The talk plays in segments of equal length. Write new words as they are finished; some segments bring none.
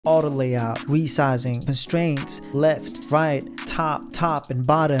auto layout, resizing, constraints, left, right, top, and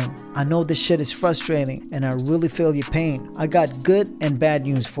bottom. I know this shit is frustrating and I really feel your pain. I got good and bad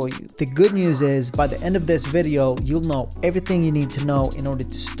news for you. The good news is by the end of this video, you'll know everything you need to know in order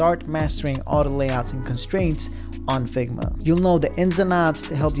to start mastering auto layouts and constraints on Figma. You'll know the ins and outs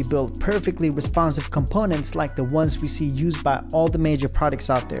to help you build perfectly responsive components like the ones we see used by all the major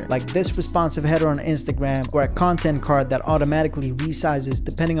products out there, like this responsive header on Instagram or a content card that automatically resizes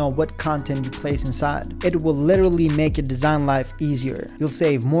depending on what content you place inside. It will literally make your design life easier. You'll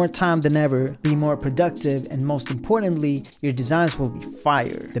save more time than ever, be more productive, and most importantly, your designs will be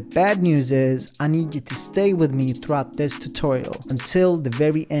fire. The bad news is I need you to stay with me throughout this tutorial until the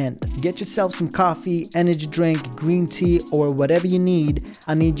very end. Get yourself some coffee, energy drink, green tea, or whatever you need.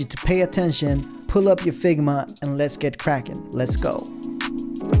 I need you to pay attention, pull up your Figma, and let's get cracking. Let's go.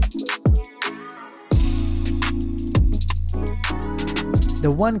 The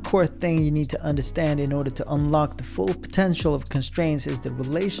one core thing you need to understand in order to unlock the full potential of constraints is the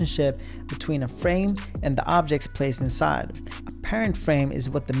relationship between a frame and the objects placed inside. A parent frame is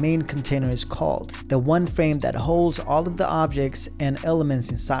what the main container is called, the one frame that holds all of the objects and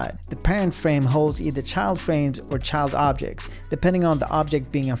elements inside. The parent frame holds either child frames or child objects, depending on the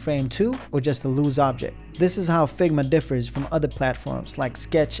object being a frame too or just a loose object. This is how Figma differs from other platforms like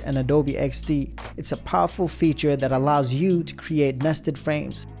Sketch and Adobe XD. It's a powerful feature that allows you to create nested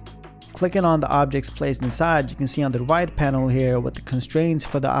frames. Clicking on the objects placed inside, you can see on the right panel here what the constraints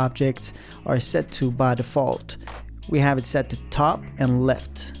for the objects are set to by default. We have it set to top and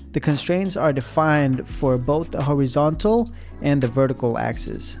left. The constraints are defined for both the horizontal and the vertical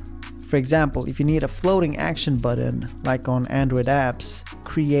axis. For example, if you need a floating action button, like on Android apps,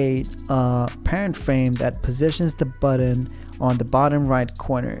 create a parent frame that positions the button on the bottom right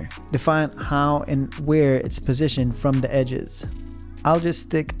corner. Define how and where it's positioned from the edges. I'll just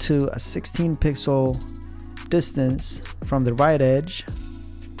stick to a 16 pixel distance from the right edge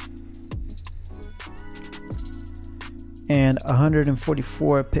and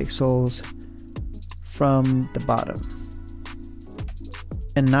 144 pixels from the bottom.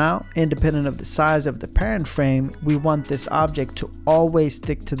 And now, independent of the size of the parent frame, we want this object to always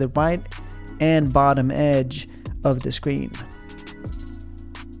stick to the right and bottom edge of the screen.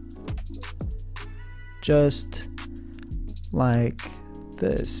 Just like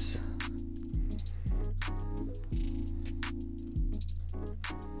this.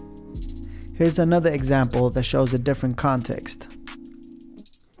 Here's another example that shows a different context.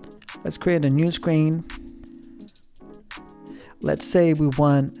 Let's create a new screen. Let's say we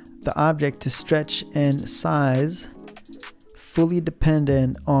want the object to stretch in size, fully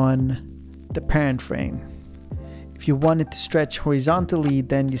dependent on the parent frame. If you want it to stretch horizontally,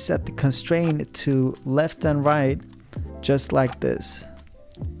 then you set the constraint to left and right, just like this.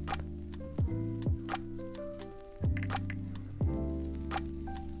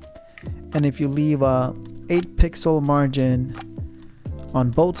 And if you leave a 8 pixel margin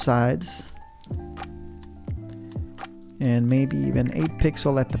on both sides, and maybe even 8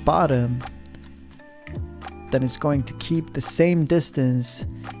 pixel at the bottom, then it's going to keep the same distance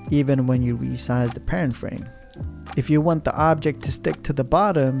even when you resize the parent frame. If you want the object to stick to the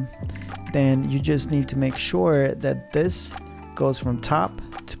bottom, then you just need to make sure that this goes from top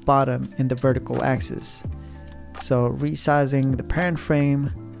to bottom in the vertical axis. So resizing the parent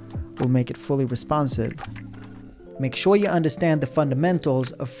frame will make it fully responsive. Make sure you understand the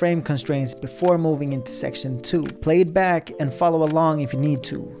fundamentals of frame constraints before moving into section 2. Play it back and follow along if you need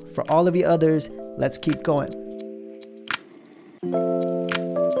to. For all of you others, let's keep going.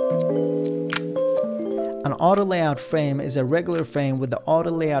 An auto layout frame is a regular frame with the auto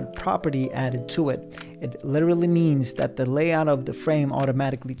layout property added to it. It literally means that the layout of the frame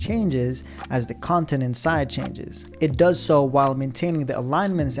automatically changes as the content inside changes. It does so while maintaining the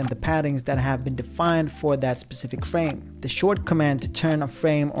alignments and the paddings that have been defined for that specific frame. The short command to turn a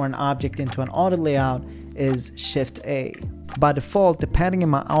frame or an object into an auto layout is Shift A. By default, the padding in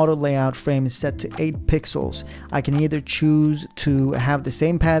my auto layout frame is set to 8 pixels. I can either choose to have the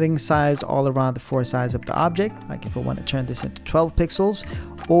same padding size all around the 4 sides of the object, like if I want to turn this into 12 pixels,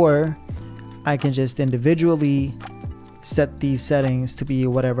 or I can just individually set these settings to be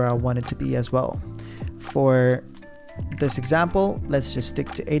whatever I want it to be as well. For this example, let's just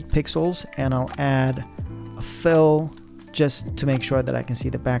stick to 8 pixels and I'll add a fill just to make sure that I can see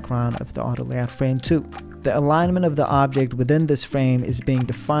the background of the auto layout frame too. The alignment of the object within this frame is being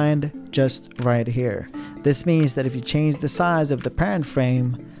defined just right here. This means that if you change the size of the parent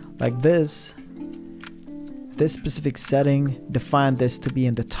frame like this specific setting defined this to be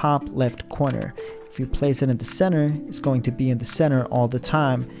in the top left corner. If you place it in the center, it's going to be in the center all the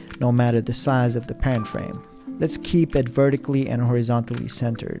time, no matter the size of the parent frame. Let's keep it vertically and horizontally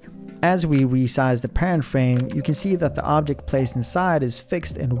centered. As we resize the parent frame, you can see that the object placed inside is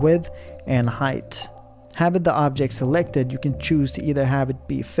fixed in width and height. Having the object selected, you can choose to either have it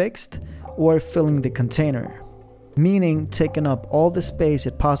be fixed or filling the container, meaning taking up all the space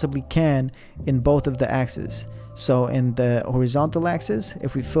it possibly can in both of the axes. So in the horizontal axis,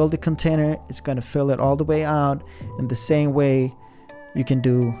 if we fill the container, it's going to fill it all the way out in the same way you can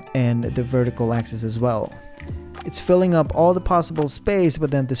do in the vertical axis as well. It's filling up all the possible space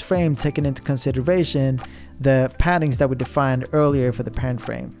within this frame, taking into consideration the paddings that we defined earlier for the parent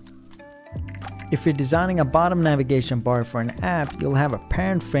frame. If you're designing a bottom navigation bar for an app, you'll have a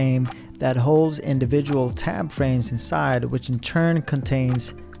parent frame that holds individual tab frames inside, which in turn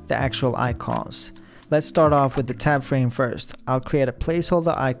contains the actual icons. Let's start off with the tab frame first. I'll create a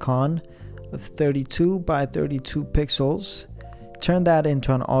placeholder icon of 32 by 32 pixels. Turn that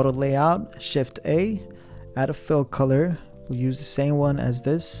into an auto layout, Shift A, add a fill color. We'll use the same one as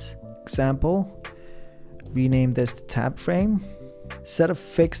this example. Rename this to tab frame. Set a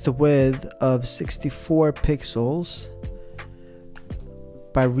fixed width of 64 pixels.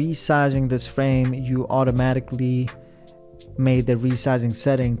 By resizing this frame, you automatically made the resizing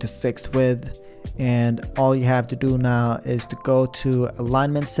setting to fixed width, and all you have to do now is to go to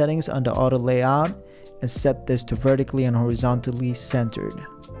alignment settings under auto layout and set this to vertically and horizontally centered.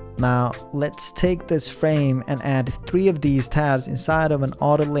 Now let's take this frame and add 3 of these tabs inside of an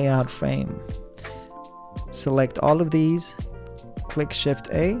auto layout frame. Select all of these, click Shift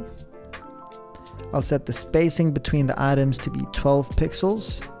A. I'll set the spacing between the items to be 12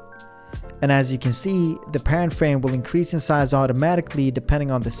 pixels. And as you can see, the parent frame will increase in size automatically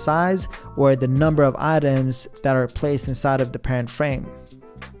depending on the size or the number of items that are placed inside of the parent frame.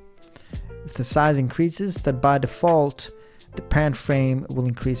 If the size increases, then by default, the parent frame will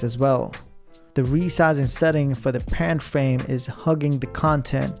increase as well. The resizing setting for the parent frame is hugging the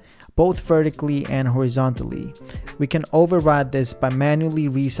content both vertically and horizontally. We can override this by manually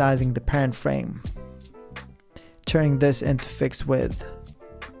resizing the parent frame, turning this into fixed width.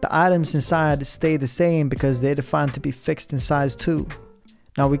 The items inside stay the same because they're defined to be fixed in size too.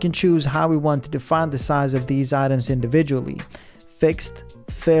 Now we can choose how we want to define the size of these items individually: fixed,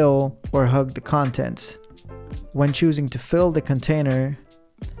 fill, or hug the contents. When choosing to fill the container,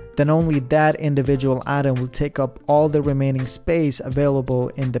 then only that individual item will take up all the remaining space available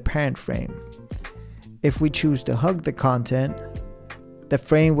in the parent frame. If we choose to hug the content, the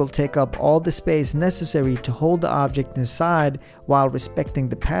frame will take up all the space necessary to hold the object inside while respecting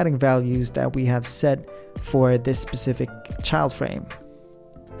the padding values that we have set for this specific child frame.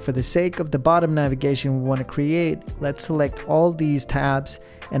 For the sake of the bottom navigation we want to create, let's select all these tabs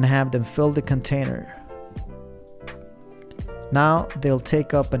and have them fill the container. Now they'll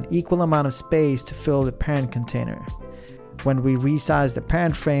take up an equal amount of space to fill the parent container. When we resize the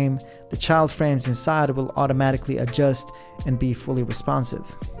parent frame, the child frames inside will automatically adjust and be fully responsive.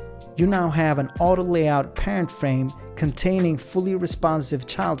 You now have an auto layout parent frame containing fully responsive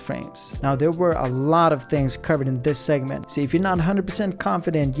child frames. Now there were a lot of things covered in this segment, so if you're not 100%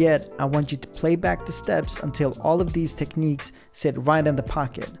 confident yet, I want you to play back the steps until all of these techniques sit right in the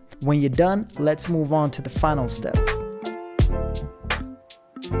pocket. When you're done, let's move on to the final step.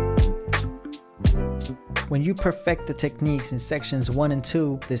 When you perfect the techniques in sections 1 and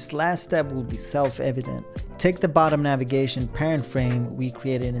 2, this last step will be self-evident. Take the bottom navigation parent frame we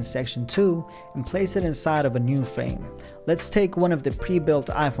created in section 2 and place it inside of a new frame. Let's take one of the pre-built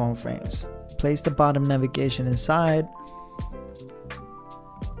iPhone frames. Place the bottom navigation inside.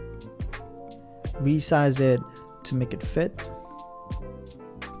 Resize it to make it fit.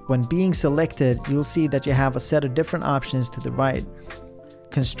 When being selected, you'll see that you have a set of different options to the right: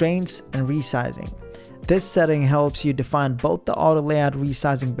 constraints and resizing. This setting helps you define both the auto layout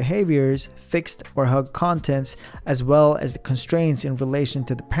resizing behaviors, fixed or hug contents, as well as the constraints in relation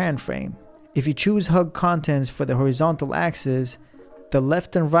to the parent frame. If you choose hug contents for the horizontal axis, the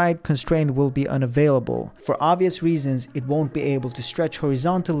left and right constraint will be unavailable. For obvious reasons, it won't be able to stretch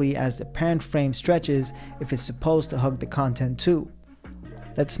horizontally as the parent frame stretches if it's supposed to hug the content too.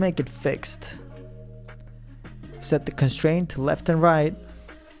 Let's make it fixed. Set the constraint to left and right,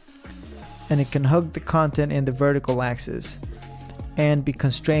 and it can hug the content in the vertical axis and be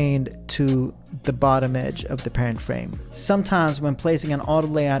constrained to the bottom edge of the parent frame. Sometimes when placing an auto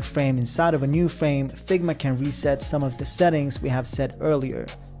layout frame inside of a new frame, Figma can reset some of the settings we have set earlier.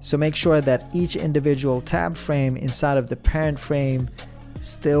 So make sure that each individual tab frame inside of the parent frame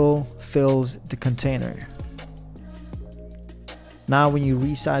still fills the container. Now when you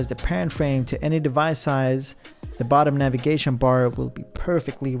resize the parent frame to any device size, the bottom navigation bar will be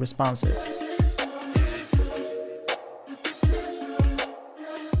perfectly responsive.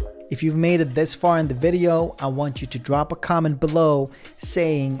 If you've made it this far in the video, I want you to drop a comment below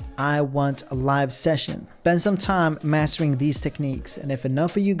saying, I want a live session. Spend some time mastering these techniques, and if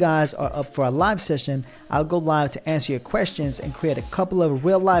enough of you guys are up for a live session, I'll go live to answer your questions and create a couple of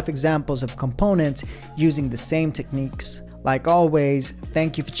real-life examples of components using the same techniques. Like always,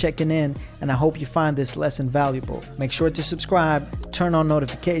 thank you for checking in, and I hope you find this lesson valuable. Make sure to subscribe, turn on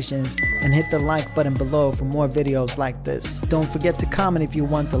notifications, and hit the like button below for more videos like this. Don't forget to comment if you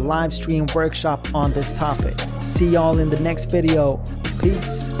want the live stream workshop on this topic. See y'all in the next video.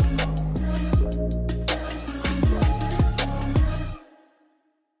 Peace.